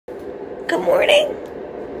Good morning.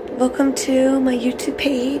 Welcome to my YouTube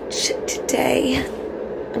page. Today,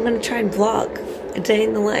 I'm gonna try and vlog a day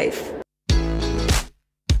in the life.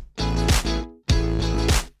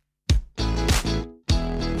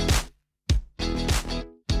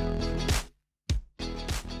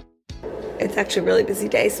 It's actually a really busy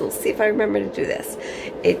day, so we'll see if I remember to do this.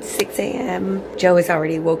 It's 6 a.m. Joe has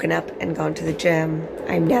already woken up and gone to the gym.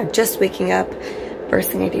 I'm now just waking up. First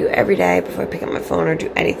thing I do every day before I pick up my phone or do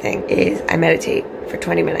anything is I meditate for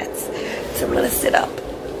 20 minutes. So I'm gonna sit up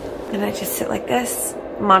and I just sit like this,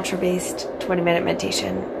 mantra-based 20-minute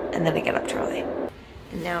meditation, and then I get up Charlie.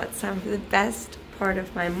 And now it's time for the best part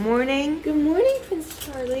of my morning. Good morning, Prince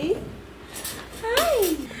Charlie.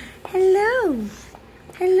 Hi. Hello.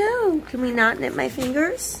 Hello. Can we not nip my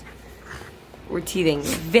fingers? We're teething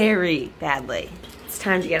very badly. It's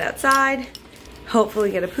time to get outside,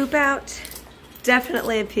 hopefully get a poop out.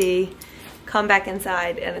 Definitely a pee, come back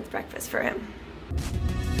inside, and it's breakfast for him.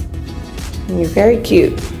 And you're very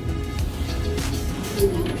cute.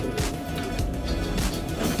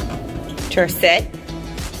 Sure, sit.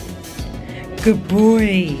 Good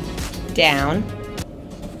boy. Down.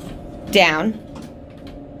 Down.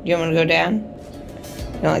 You don't want to go down?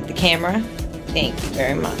 You don't like the camera? Thank you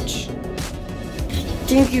very much.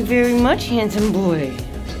 Thank you very much, handsome boy.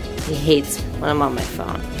 He hates when I'm on my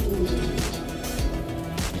phone.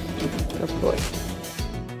 Good boy.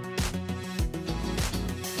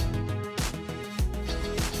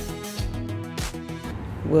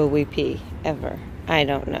 Will we pee ever? I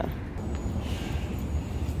don't know.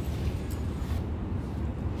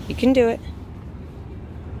 You can do it.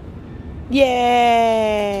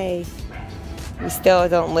 Yay! We still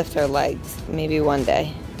don't lift our legs. Maybe one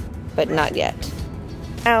day, but not yet.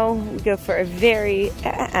 Now we go for a very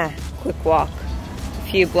quick walk, a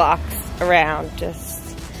few blocks around, just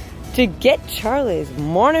to get Charlie's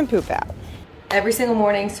morning poop out. Every single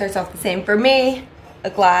morning starts off the same. For me, a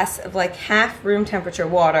glass of like half room temperature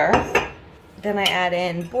water. Then I add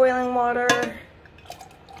in boiling water,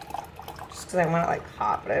 just because I want it like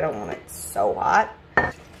hot, but I don't want it so hot.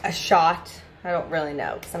 A shot, I don't really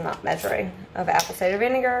know because I'm not measuring, of apple cider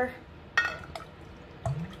vinegar.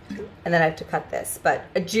 And then I have to cut this, but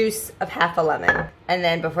a juice of half a lemon. And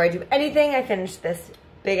then before I do anything, I finish this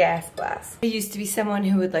big ass glass. I used to be someone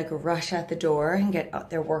who would like rush out the door and get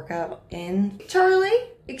their workout in. Charlie,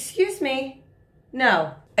 excuse me.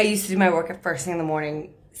 No. I used to do my workout first thing in the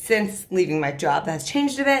morning. Since leaving my job, that's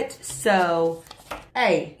changed a bit. So,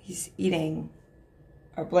 hey, he's eating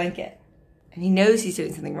our blanket. And he knows he's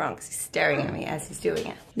doing something wrong because he's staring at me as he's doing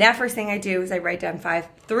it. Now, first thing I do is I write down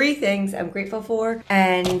three things I'm grateful for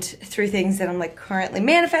and 3 things that I'm like currently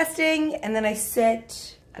manifesting. And then I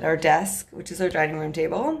sit at our desk, which is our dining room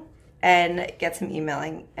table, and get some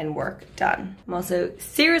emailing and work done. I'm also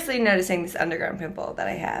seriously noticing this underground pimple that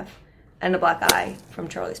I have and a black eye from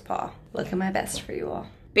Charlie's paw. Looking my best for you all.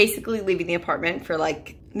 Basically leaving the apartment for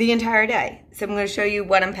like the entire day. So I'm gonna show you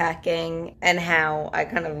what I'm packing and how I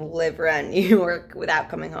kind of live around New York without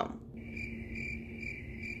coming home.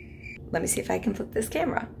 Let me see if I can flip this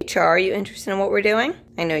camera. Char, are you interested in what we're doing?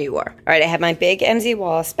 I know you are. All right, I have my big MZ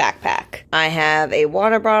Wallace backpack. I have a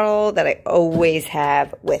water bottle that I always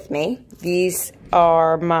have with me. These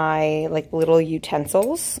are my like little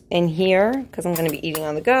utensils in here because I'm gonna be eating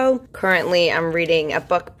on the go. Currently, I'm reading a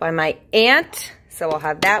book by my aunt, so I'll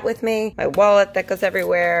have that with me. My wallet that goes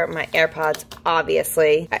everywhere, my AirPods,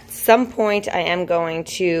 obviously. At some point, I am going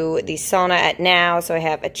to the sauna at Now, so I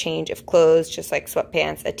have a change of clothes, just like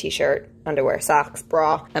sweatpants, a t-shirt, underwear, socks,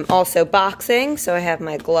 bra. I'm also boxing, so I have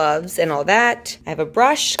my gloves and all that. I have a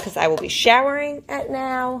brush, because I will be showering at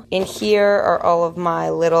Now. In here are all of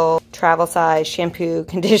my little travel size shampoo,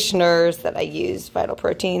 conditioners that I use Vital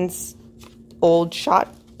Proteins old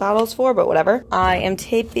shot bottles for, but whatever. I am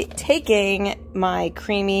taking my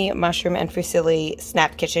creamy mushroom and fusilli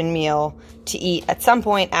snap kitchen meal to eat at some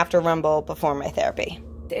point after Rumble before my therapy.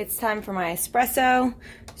 It's time for my espresso.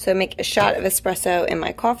 So I make a shot of espresso in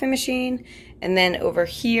my coffee machine. And then over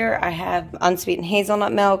here I have unsweetened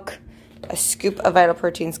hazelnut milk, a scoop of Vital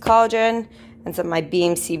Proteins collagen, and some of my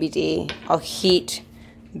Beam CBD. I'll heat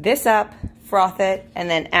this up, froth it, and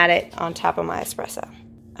then add it on top of my espresso.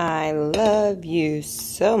 I love you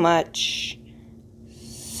so much.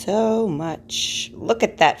 So much. Look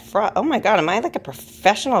at that froth. Oh my God, am I like a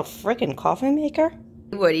professional freaking coffee maker?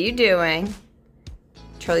 What are you doing?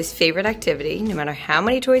 Charlie's favorite activity, no matter how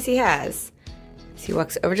many toys he has, is he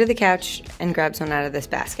walks over to the couch and grabs one out of this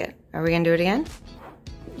basket. Are we gonna do it again?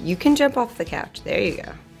 You can jump off the couch. There you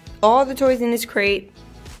go. All the toys in this crate.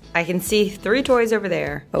 I can see 3 toys over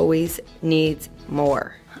there. Always needs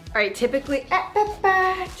more. All right, typically,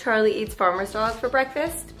 Charlie eats farmer's dog for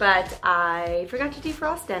breakfast, but I forgot to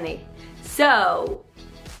defrost any. So,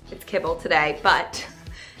 it's kibble today, but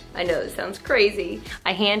I know this sounds crazy.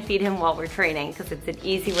 I hand feed him while we're training because it's an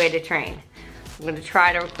easy way to train. I'm gonna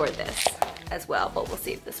try to record this as well, but we'll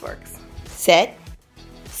see if this works. Sit,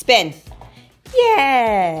 spin.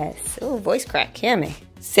 Yes. Oh, voice crack, Cammy.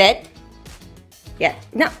 Sit. Yeah,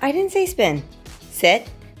 no, I didn't say spin. Sit.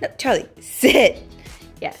 No, Charlie, sit.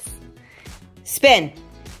 Yes. Spin.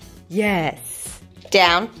 Yes.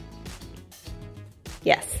 Down.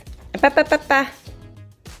 Yes. Ba-ba-ba-ba.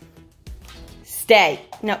 Stay.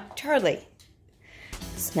 No, Charlie.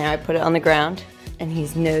 So now I put it on the ground and he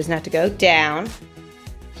knows not to go. Down.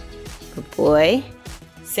 Good boy.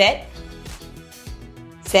 Sit.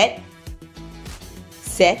 Sit.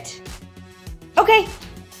 Sit. Okay.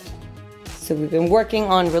 So we've been working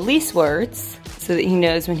on release words so that he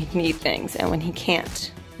knows when he can eat things and when he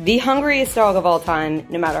can't. The hungriest dog of all time,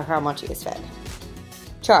 no matter how much he is fed.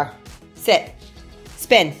 Char, sit,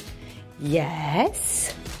 spin.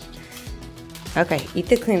 Yes. Okay, eat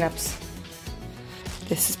the cleanups.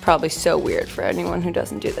 This is probably so weird for anyone who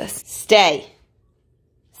doesn't do this. Stay.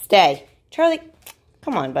 Stay. Charlie,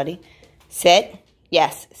 come on, buddy. Sit.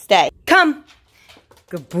 Yes, stay. Come.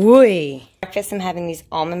 Good boy. Breakfast, I'm having these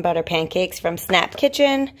almond butter pancakes from Snap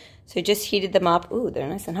Kitchen. So I just heated them up. Ooh, they're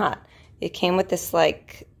nice and hot. It came with this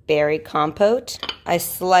like berry compote. I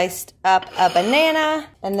sliced up a banana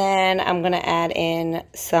and then I'm gonna add in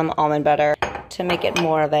some almond butter to make it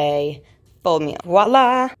more of a full meal.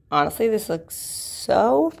 Voila. Honestly, this looks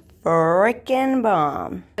so freaking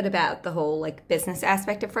bomb. What about the whole like business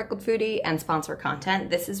aspect of Freckled Foodie and sponsor content?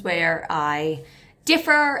 This is where I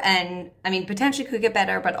differ and I mean potentially could get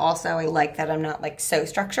better, but also I like that I'm not like so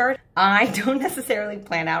structured. I don't necessarily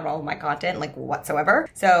plan out all of my content like whatsoever.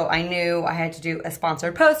 So I knew I had to do a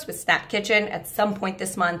sponsored post with Snap Kitchen at some point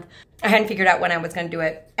this month. I hadn't figured out when I was gonna do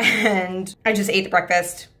it and I just ate the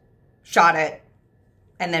breakfast, shot it,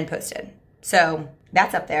 and then posted. So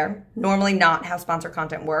that's up there. Normally not how sponsor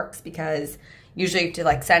content works because usually you have to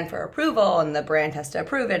like send for approval and the brand has to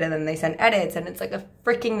approve it and then they send edits and it's like a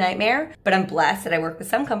freaking nightmare. But I'm blessed that I work with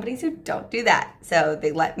some companies who don't do that. So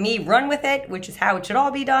they let me run with it, which is how it should all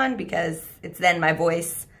be done because it's then my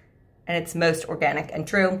voice and it's most organic and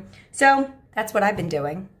true. So that's what I've been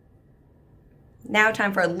doing. Now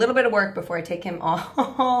time for a little bit of work before I take him off.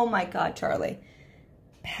 Oh my God, Charlie.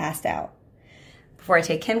 Passed out. Before I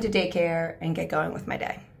take him to daycare and get going with my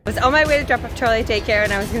day. I was on my way to drop off Charlie at daycare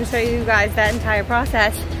and I was gonna show you guys that entire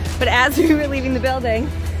process. But as we were leaving the building,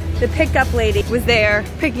 the pickup lady was there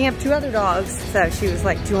picking up 2 other dogs. So she was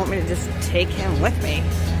like, do you want me to just take him with me?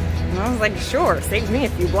 And I was like, sure, saves me a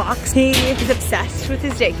few blocks. He is obsessed with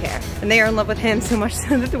his daycare and they are in love with him so much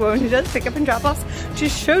so that the woman who does pickup and drop offs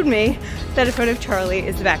just showed me that a photo of Charlie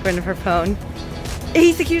is the background of her phone.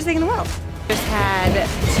 He's the cutest thing in the world. Just had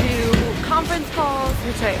 2 conference calls,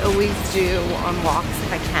 which I always do on walks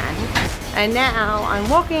if I can. And now I'm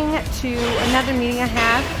walking to another meeting I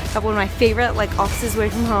have at one of my favorite like offices away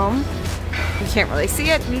from home. You can't really see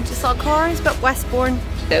it, you just saw cars, but Westbourne.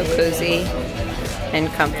 So cozy and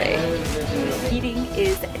comfy. Meeting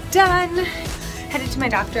is done. Headed to my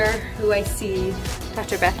doctor, who I see,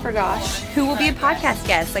 Dr. Beth Bergosh, who will be a podcast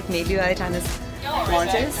guest, like maybe by the time this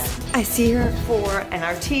launches. I see her for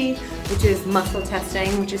NRT, which is muscle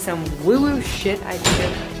testing, which is some woo-woo shit I do,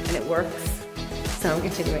 and it works. So I'm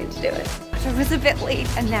continuing to do it. I was a bit late,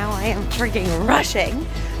 and now I am freaking rushing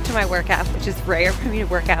to my workout, which is rare for me to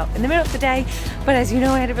work out in the middle of the day. But as you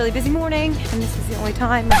know, I had a really busy morning, and this is the only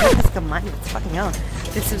time, it's fucking on.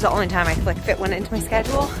 This is the only time I could like fit one into my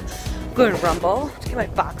schedule. Go to Rumble to get my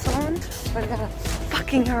box on, but I gotta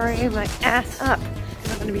fucking hurry my ass up.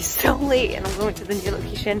 I'm gonna be so late and I'm going to the new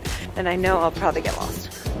location and I know I'll probably get lost.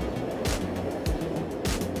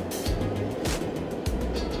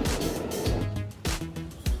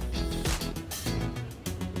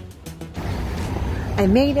 I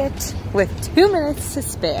made it with 2 minutes to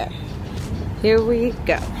spare. Here we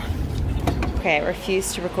go. Okay, I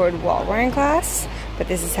refuse to record while we're in class, but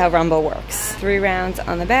this is how Rumble works. 3 rounds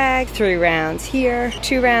on the bag, 3 rounds here,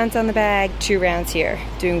 2 rounds on the bag, 2 rounds here,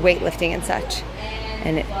 doing weightlifting and such.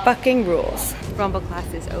 And it fucking rules. Rumble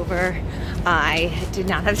class is over. I did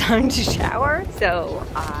not have time to shower, so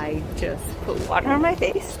I just put water on my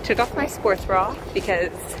face, took off my sports bra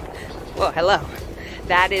because, well, hello.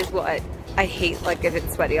 That is what I hate, like if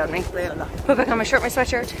it's sweaty on me. Put back on my shirt, my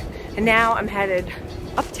sweatshirt, and now I'm headed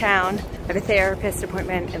uptown. I have a therapist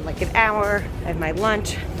appointment in like an hour. I have my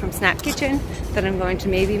lunch from Snap Kitchen that I'm going to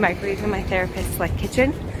maybe microwave in my therapist's like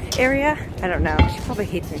kitchen area. I don't know. She probably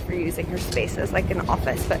hates me for using her space as like an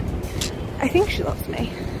office, but I think she loves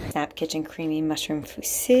me. Snap Kitchen Creamy Mushroom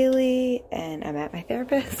Fusilli, and I'm at my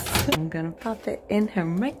therapist. I'm gonna pop it in her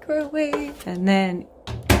microwave and then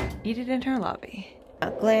eat it in her lobby.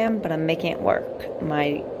 Not glam, but I'm making it work.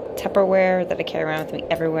 My Tupperware that I carry around with me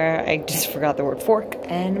everywhere. I just forgot the word fork.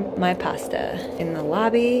 And my pasta in the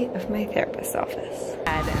lobby of my therapist's office.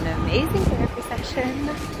 Had an amazing therapy session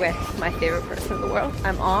with my favorite person in the world.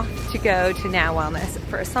 I'm off to go to Now Wellness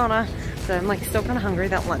for a sauna, so I'm like still kind of hungry.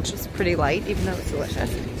 That lunch was pretty light, even though it's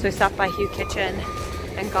delicious. So I stopped by Hugh Kitchen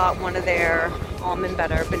and got one of their almond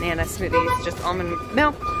butter banana smoothies. Just almond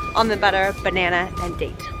milk, almond butter, banana, and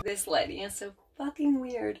date. This lighting is so fucking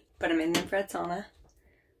weird, but I'm in the infrared sauna.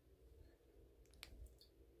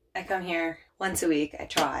 I come here once a week. I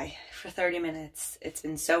try for 30 minutes. It's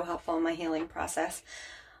been so helpful in my healing process.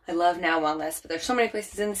 I love Now Wellness, but there's so many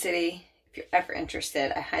places in the city. If you're ever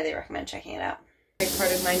interested, I highly recommend checking it out.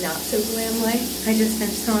 Part of my not so glam life. I just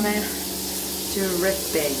finished sauna,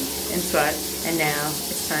 dripping in sweat, and now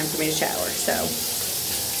it's time for me to shower. So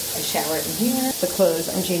I shower in here. The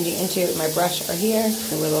clothes I'm changing into, my brush are here.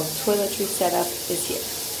 The little toiletry setup is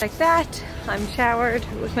here. Like that, I'm showered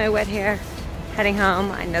with my wet hair. Heading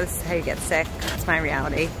home. I know this is how you get sick. That's my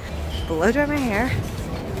reality. Blow dry my hair,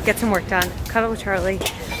 get some work done, cuddle with Charlie,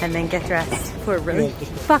 and then get dressed for a really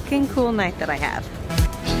fucking cool night that I have.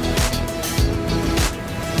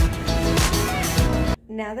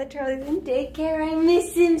 Now that Charlie's in daycare, I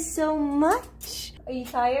miss him so much. Are you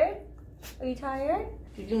tired? Are you tired?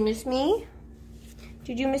 Did you miss me?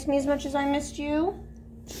 Did you miss me as much as I missed you?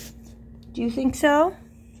 Do you think so?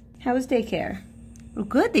 How was daycare? Oh,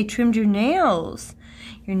 good, they trimmed your nails.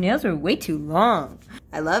 Your nails are way too long.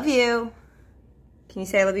 I love you. Can you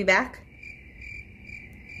say I love you back?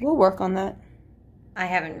 We'll work on that. I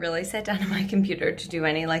haven't really sat down at my computer to do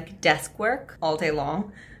any like desk work all day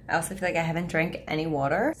long. I also feel like I haven't drank any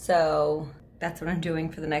water. So that's what I'm doing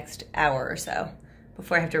for the next hour or so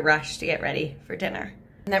before I have to rush to get ready for dinner.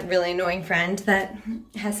 And that really annoying friend that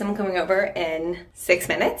has someone coming over in 6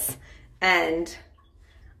 minutes and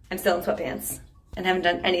I'm still in sweatpants. And haven't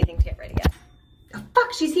done anything to get ready yet. Oh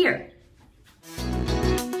fuck, she's here.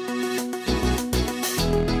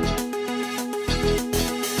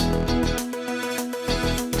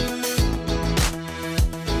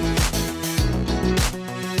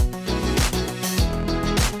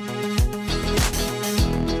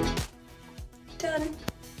 Done.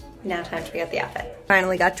 Now time to pick out the outfit.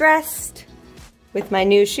 Finally got dressed with my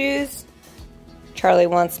new shoes. Charlie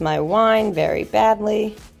wants my wine very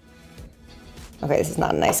badly. Okay, this is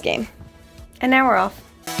not a nice game. And now we're off.